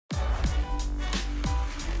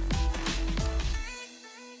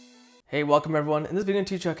Hey, welcome everyone. In this video, I'm going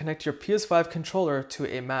to teach you how to connect your PS5 controller to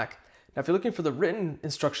a Mac. Now, if you're looking for the written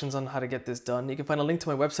instructions on how to get this done, you can find a link to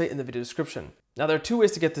my website in the video description. Now, there are two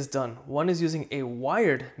ways to get this done. One is using a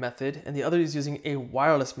wired method, and the other is using a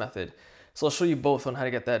wireless method. So I'll show you both on how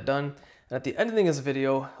to get that done. And at the end of this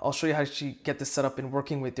video, I'll show you how to actually get this set up in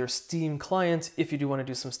working with your Steam client if you do want to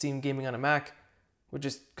do some Steam gaming on a Mac, which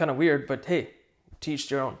is kind of weird, but hey, to each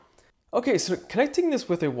their own. Okay, so connecting this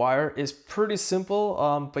with a wire is pretty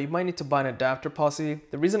simple, but you might need to buy an adapter possibly.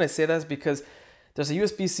 The reason I say that is because there's a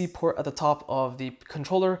USB-C port at the top of the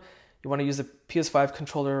controller. You want to use the PS5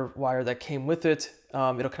 controller wire that came with it.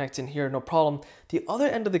 It'll connect in here, no problem. The other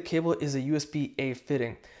end of the cable is a USB-A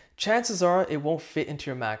fitting. Chances are it won't fit into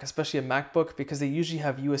your Mac, especially a MacBook, because they usually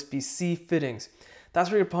have USB-C fittings. That's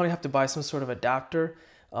where you probably have to buy some sort of adapter.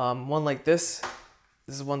 One like this.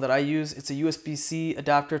 This is one that I use. It's a USB-C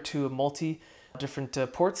adapter to multi different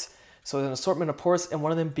ports. So there's an assortment of ports, and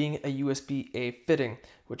one of them being a USB-A fitting,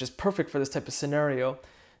 which is perfect for this type of scenario.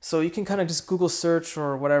 So you can kind of just Google search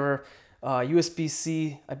or whatever,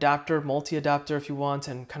 USB-C adapter, multi-adapter if you want,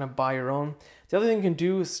 and kind of buy your own. The other thing you can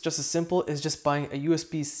do is just as simple as just buying a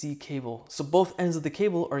USB-C cable. So both ends of the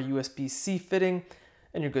cable are USB-C fitting,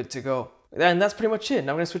 and you're good to go. And that's pretty much it.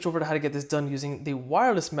 Now I'm going to switch over to how to get this done using the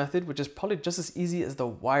wireless method, which is probably just as easy as the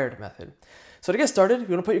wired method. So to get started, you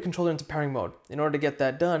want to put your controller into pairing mode. In order to get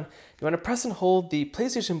that done, you want to press and hold the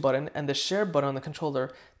PlayStation button and the share button on the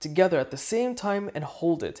controller together at the same time and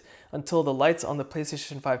hold it until the lights on the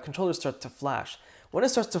PlayStation 5 controller start to flash. When it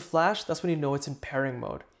starts to flash, that's when you know it's in pairing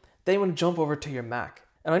mode. Then you want to jump over to your Mac.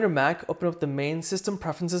 And on your Mac, open up the main System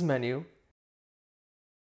Preferences menu,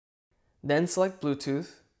 then select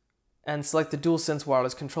Bluetooth, and select the DualSense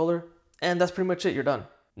wireless controller, and that's pretty much it, you're done.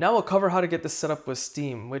 Now we'll cover how to get this set up with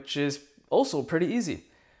Steam, which is also pretty easy.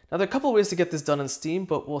 Now there are a couple of ways to get this done on Steam,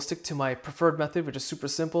 but we'll stick to my preferred method, which is super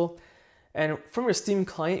simple. And from your Steam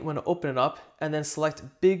client, you want to open it up and then select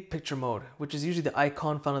Big Picture Mode, which is usually the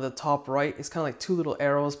icon found at the top right. It's kind of like two little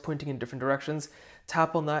arrows pointing in different directions.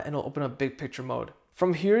 Tap on that and it'll open up Big Picture Mode.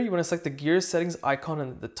 From here, you want to select the Gear Settings icon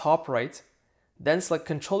in the top right, then select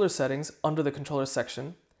Controller Settings under the Controller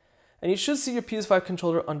section, and you should see your PS5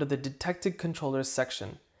 controller under the Detected Controllers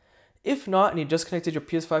section. If not, and you just connected your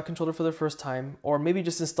PS5 controller for the first time, or maybe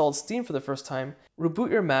just installed Steam for the first time, reboot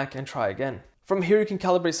your Mac and try again. From here, you can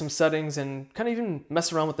calibrate some settings and kind of even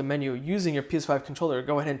mess around with the menu using your PS5 controller.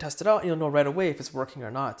 Go ahead and test it out and you'll know right away if it's working or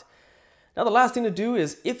not. Now the last thing to do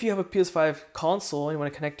is, if you have a PS5 console and you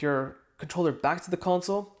want to connect your controller back to the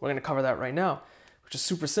console, we're going to cover that right now, which is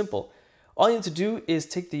super simple. All you need to do is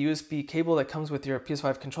take the USB cable that comes with your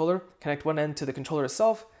PS5 controller, connect one end to the controller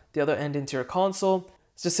itself, the other end into your console.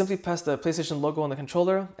 Just simply press the PlayStation logo on the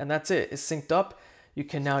controller, and that's it. It's synced up. You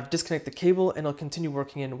can now disconnect the cable and it'll continue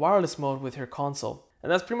working in wireless mode with your console. And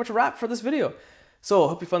that's pretty much a wrap for this video. So I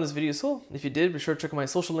hope you found this video useful. If you did, be sure to check out my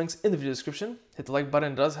social links in the video description. Hit the like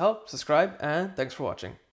button, it does help, subscribe, and thanks for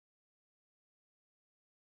watching.